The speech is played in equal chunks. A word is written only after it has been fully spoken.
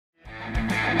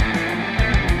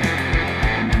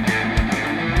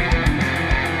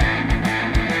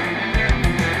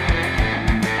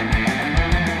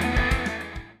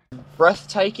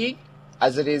breathtaking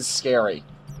as it is scary.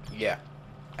 Yeah.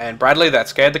 And Bradley, that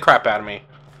scared the crap out of me.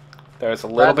 There's a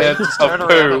little Bradley, bit just of turn around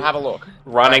poo and have a look.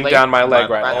 running Bradley? down my leg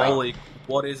right Bradley. now. Holy,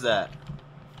 what is that?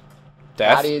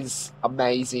 Death? That is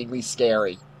amazingly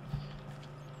scary.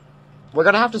 We're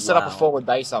gonna have to set up a Wow. forward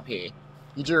base up here.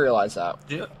 You do realise that?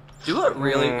 Do you know what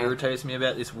really irritates me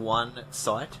about this one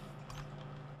site?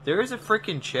 There is a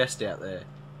freaking chest out there.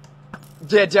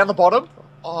 Yeah, down the bottom?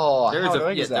 Oh, There how is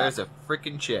annoying is that? there is a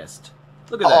freaking chest.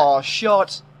 Look at that. Oh,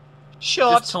 shot.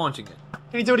 Shot. Just taunting it.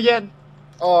 Can you do it again?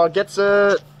 Oh, gets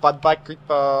it. Bye-bye,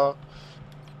 creeper.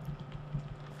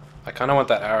 I kind of want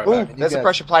that arrow Ooh, back. there's a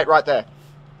pressure plate right there.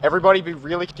 Everybody be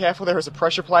really careful. There is a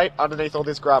pressure plate underneath all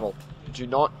this gravel. Do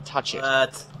not touch it.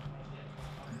 What?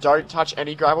 Don't touch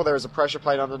any gravel. There is a pressure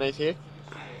plate underneath here.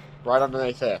 Right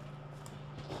underneath there.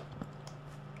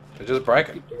 Just break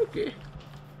it. Okay.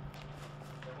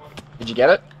 Did you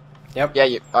get it? Yep.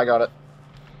 Yeah, I got it.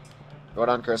 Well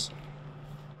done, Chris.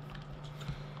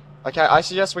 Okay, I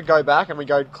suggest we go back and we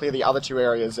go clear the other two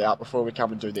areas out before we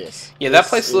come and do this. Yeah, that This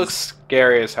place is- looks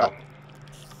scary as hell.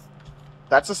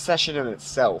 That's a session in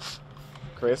itself,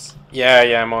 Chris.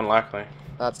 Yeah, more than likely.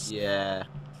 That's... Yeah.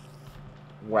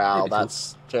 Wow, Maybe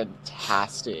that's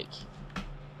fantastic.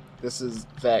 This is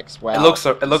Vex. Wow.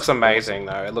 It looks amazing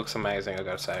though. It looks amazing, I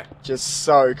gotta say. Just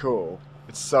so cool.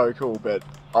 It's so cool, but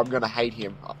I'm gonna hate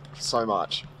him so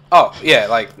much. Oh yeah,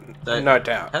 like They- no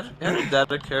doubt. How did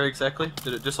that occur exactly?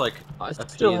 Did it just like... I appear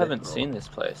still there, haven't or- seen this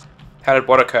place. How did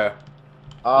what occur?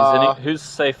 Who's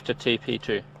safe to TP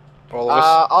to? All of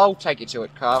us. I'll take you to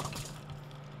it, Carl.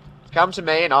 Come to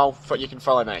me and you can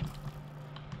follow me.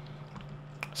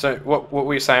 So what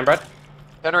were you saying, Brad?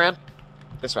 Turn around.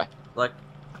 This way. Like,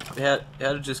 how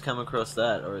did it just come across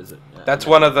that, or is it... That's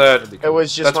one of the. that'd be It cool.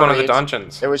 was just That's one of the ins-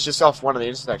 dungeons. It was just off one of the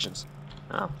intersections.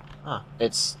 Oh. Ah.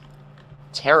 It's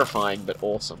terrifying but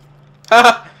awesome.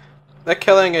 They're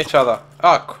killing each other.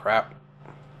 Oh crap.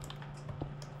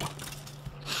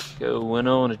 Going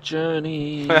on a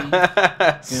journey.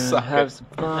 Gonna Suck have it. some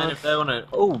And fun. if they want to...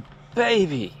 Oh,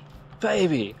 baby.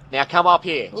 Baby. Now come up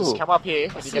here. Just Ooh. come up here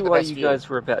I and you see get the why best you view. guys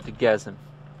were about to gasm.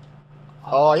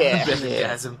 Oh yeah.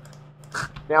 Enthusiasm.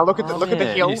 Now look at the Oh, look at the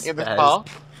yeah. hill You in the spaz.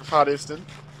 far distant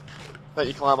that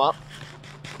you climb up.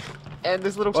 And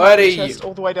there's little What tiny are chest you-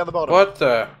 all the way down the bottom. What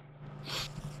the?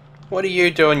 What are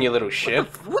you doing, you little shit?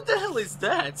 What the hell is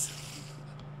that?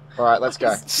 Alright, let's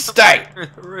go. Stay!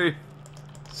 The roof.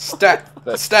 Stay!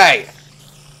 But- Stay!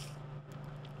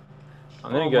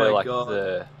 I'm gonna Oh go my like God.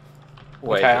 the...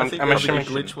 Wait, Okay, I I'm think there'll be a assuming-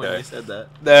 glitch when you said that.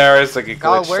 There is like a glitch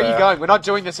Kyle, where are there. you going? We're not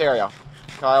doing this area.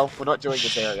 Kyle, we're not doing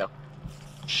this area.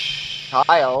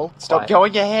 Kyle, stop Quiet.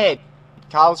 going ahead.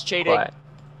 Kyle's cheating. Quiet.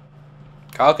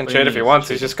 Kyle can cheat if he Please, wants,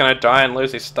 he's cheating. just gonna die and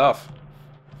lose his stuff.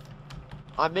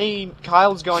 I mean,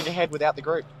 Kyle's going ahead without the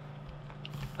group.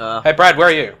 Hey Brad, where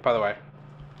are you, by the way?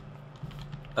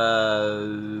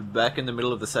 Back in the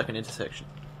middle of the second intersection.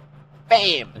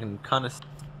 Bam! I can kind of...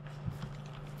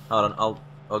 Hold on,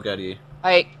 I'll go to you.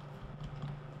 Hey,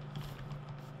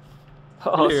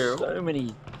 Oh, Ew. so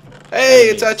many... Hey,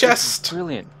 it's our enemies. This is chest!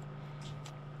 Brilliant.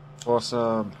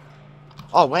 awesome.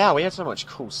 Oh wow, we had so much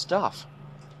cool stuff.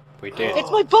 We did. It's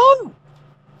my bow!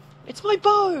 It's my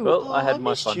bow! Well, oh, I had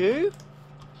my missed fun. you.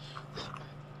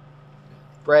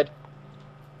 Bread.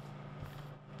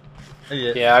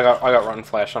 Yeah, I got rotten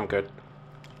flesh, I'm good.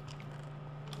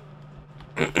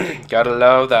 Gotta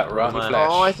love that rotten man. flesh.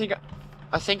 Oh, I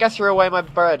think I threw away my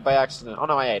bread by accident. Oh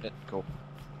no, I ate it. Cool.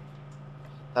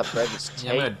 That bread was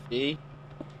Yeah, man. tasty.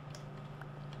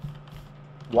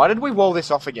 Why did we wall this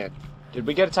off again? Did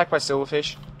we get attacked by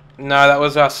silverfish? No, that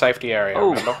was our safety area, Oh,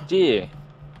 remember? dear.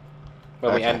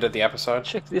 Where we Okay. ended the episode.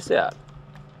 Check this out.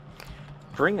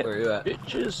 Bring it, Where are you at?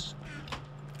 bitches.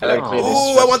 Hello. Gotta clear this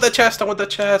Oh, I first. want the chest, I want the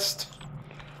chest!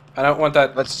 I don't want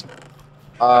that. Let's.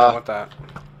 I don't want that.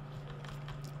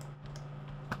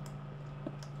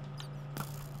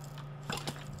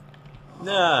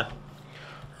 Nah.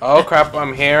 Oh crap,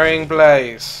 I'm hearing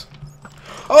Blaze.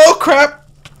 Oh crap!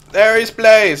 There is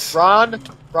Blaze! Run!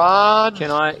 Run!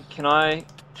 Can I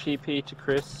TP to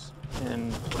Chris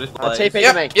and... What is TP to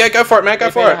Yeah, me. yeah, go for it, man, go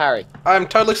TP for to it. Harry. I'm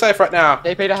totally safe right now.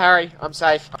 TP to Harry. I'm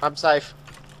safe. I'm safe.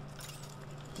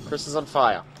 Chris is on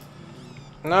fire.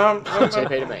 No, TP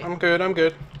to me. I'm good, I'm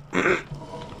good.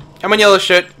 I'm on yellow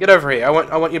shit. Get over here. I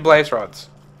want your blaze rods.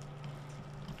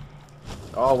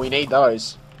 Oh, we need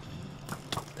those.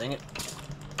 Dang it.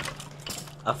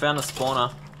 I found a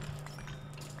spawner.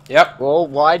 Yep, Well,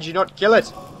 why'd you not kill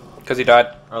it? because he died.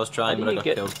 I was How trying, do but I you got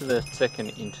get killed. to the second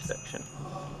intersection?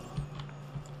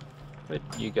 Where'd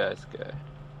you guys go?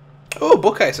 Oh,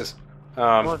 bookcases.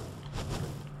 on.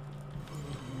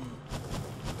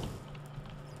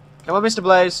 Come on, Mr.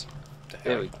 Blaze.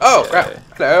 There we Oh go. crap!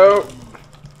 Hello.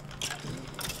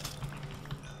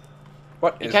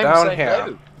 What He is came to down say here?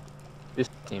 hello. This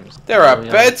seems. There are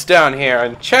familiar. beds down here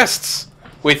and chests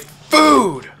with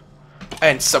food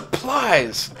and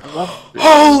supplies. I love food.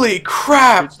 Holy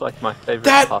crap! Food's like my favorite.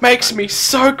 That makes pastime. me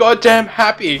so goddamn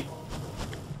happy.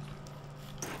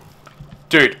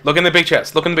 Dude, look in the big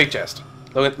chest. Look in the big chest.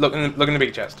 Look in the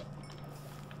big chest.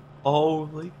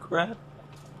 Holy crap.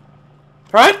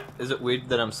 Right? Is it weird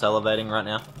that I'm salivating right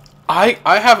now? I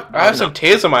have No. some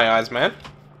tears in my eyes, man.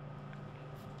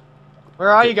 Where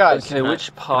are you guys? Okay,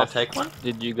 which Can I path take one?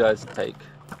 did you guys take?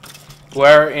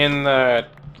 We're in the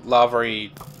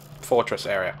Lavery Fortress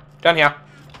area. Down here.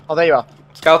 Oh, there you are.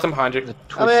 Skeleton behind you. The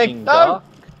Coming. Twisting No. Dark,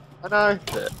 I know.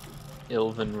 the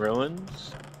Elven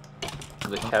Ruins,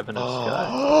 the Cavern of Sky.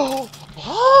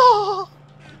 Oh,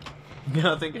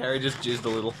 I think Harry just jizzed a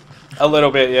little. A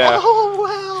little bit, yeah.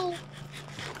 wow.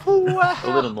 Wow. A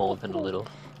little more than a little.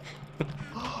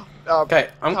 Okay,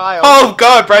 I'm. Kyle. Oh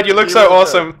god, Brad, you look You so look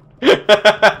awesome.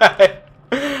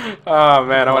 Oh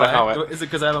man, I want a Why? helmet. Is it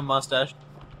because I have a mustache?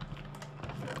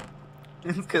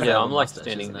 It's 'cause I Yeah, have a I'm like mustache,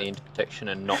 standing in isn't the it? intersection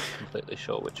and not completely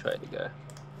sure which way to go.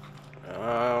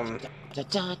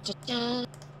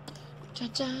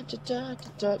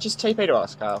 Just TP to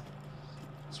us, Kyle.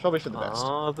 It's probably for the best.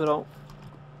 Oh, but I'll.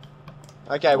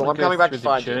 Okay, well, I'm coming back to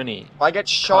find you. journey. If I get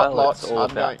shot Kyle, lots, it's all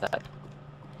I'm about going. that.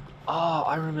 Oh,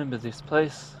 I remember this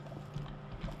place.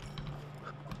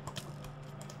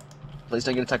 Please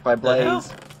don't get attacked by a The hell?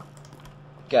 blaze.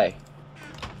 Okay.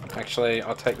 Actually,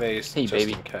 I'll take these Hey, just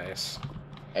baby. in case.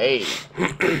 Hey.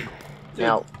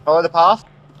 Now, follow the path.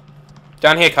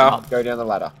 Down here, Carl. Go down the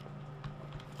ladder.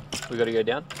 We gotta go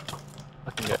down.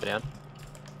 I can go down.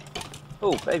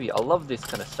 Oh, baby, I love this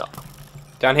kind of stuff.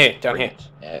 Down here, down here.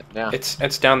 Yeah, now.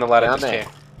 It's down the ladder Down just there.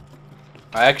 here.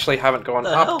 I actually haven't gone The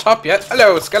up hell? top yet.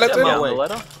 Hello, skeleton. Down my Down way. the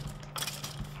ladder.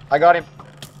 I got him.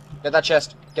 Get that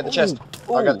chest. Get the Ooh, chest. I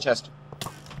got ooh. the chest.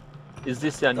 Is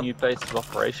this our new base of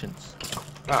operations?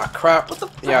 Ah, crap.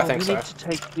 Yeah, I Oh, think we so. need to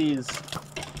take these.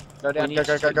 Go We down. need Go, to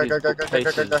go, go, take go, these go, go, go, go, go, go,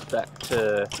 bookcases go. back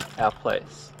to our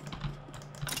place.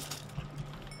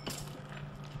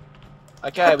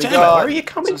 Okay, God we damn it, got where are you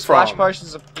coming some splash from?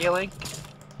 potions of healing,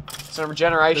 some There's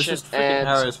regeneration, just freaking and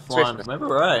arrows flying. swiftness.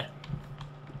 Remember, right?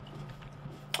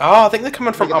 Oh, I think they're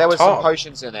coming from There up was some top.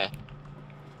 potions in there.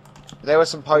 There were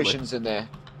some potions in there.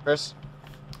 Chris?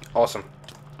 Awesome.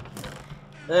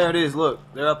 There it is. Look,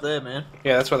 they're up there, man.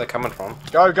 Yeah, that's where they're coming from.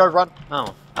 Go, run.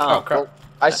 Oh, Oh, oh, crap.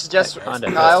 I suggest,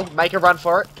 kinda Kyle, make a run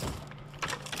for it.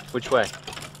 which way?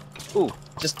 Ooh,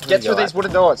 Just There get we through go. these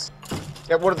wooden doors.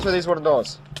 Through these wooden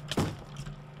doors.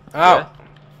 Oh. Yeah.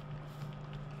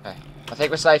 Okay. I think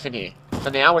we're safe in here. For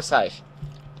now, we're safe.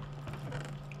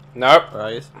 Nope. Where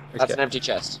are you? That's okay. an empty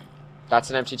chest. That's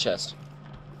an empty chest.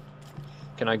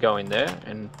 Can I go in there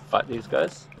and fight these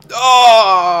guys?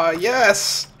 Oh,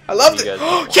 yes. I love You it. guys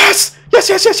don't want- Yes! Yes,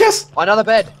 yes, yes, yes! Another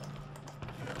bed.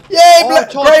 Yay, Oh, grey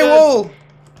torches. wool!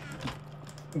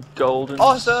 Golden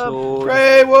Awesome. sword,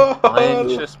 Grey wool! iron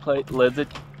chestplate, leather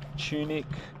tunic.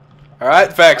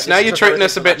 Alright, Vex, I now just you're took treating everything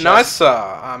us a from my bit chest. nicer.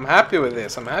 I'm happy with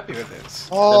this. I'm happy with this.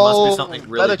 There Oh, must be something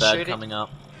really leather bad tunic. coming up.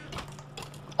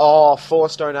 Oh, 4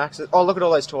 stone axes. Oh, look at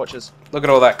all those torches. Look at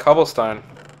all that cobblestone.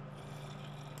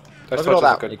 Those Look at all torches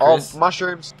are that. good. Hey, Oh, Chris.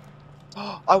 mushrooms.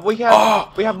 Oh, we have Oh,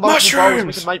 multiple bowls. We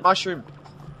mushrooms! can make mushroom.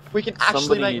 We can actually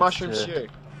Somebody make needs mushroom to- stew.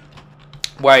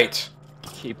 Wait.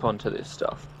 Keep onto this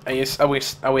stuff. Are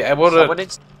we able Someone to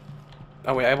needs.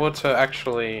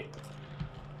 actually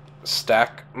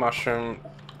stack mushroom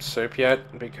soup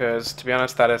yet? Because to be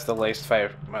honest, that is the least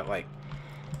favorite, like,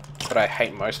 what I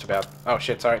hate most about. Oh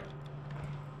shit! Sorry.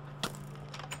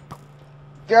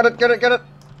 Get it, get it, get it.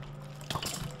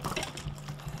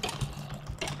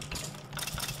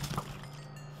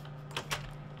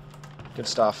 Good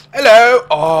stuff. Hello.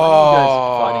 Why are you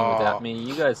guys fighting Oh. without me?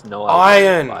 You guys know I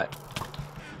Iron. fight.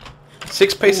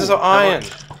 6 pieces Ooh, of how iron.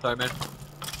 much? Sorry, man.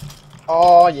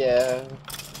 Oh yeah.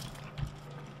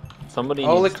 Somebody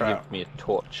Holy needs to crap. give me a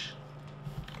torch.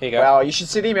 Here you go. Wow, you should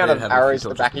see the amount They'd of have a few arrows in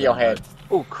the torches back of to your go head.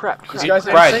 Oh crap! You crap. guys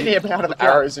Right. haven't seen the amount of Look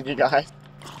out. arrows in you guys.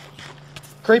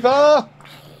 Creeper!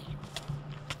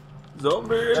 Zombie!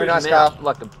 Very nice, Come out Kyle.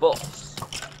 like a boss.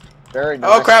 Very nice,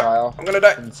 Oh crap! Kyle. I'm gonna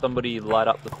die. Can somebody light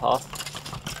up the path?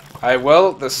 I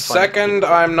will the Find second the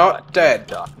I'm not light in dead.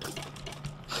 the darkness.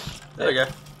 There we go.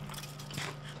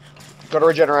 Gotta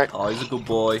regenerate. Oh, he's a good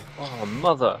boy. Oh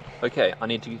mother. Okay, I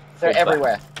need to. They're fall back.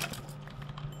 everywhere.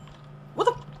 What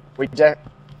the? We go.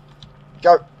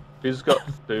 Who's got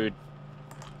food?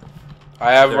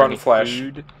 I Is have there rotten any flesh.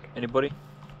 Food? Anybody?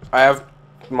 I have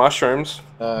mushrooms.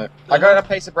 I got a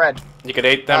piece of bread. You could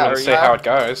eat them Ah, and there see you go. how it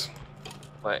goes.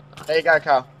 Wait, There you go,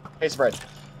 Carl. Piece of bread.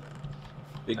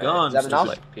 Be wait, gone. is that Stupid. enough?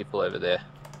 like people over there.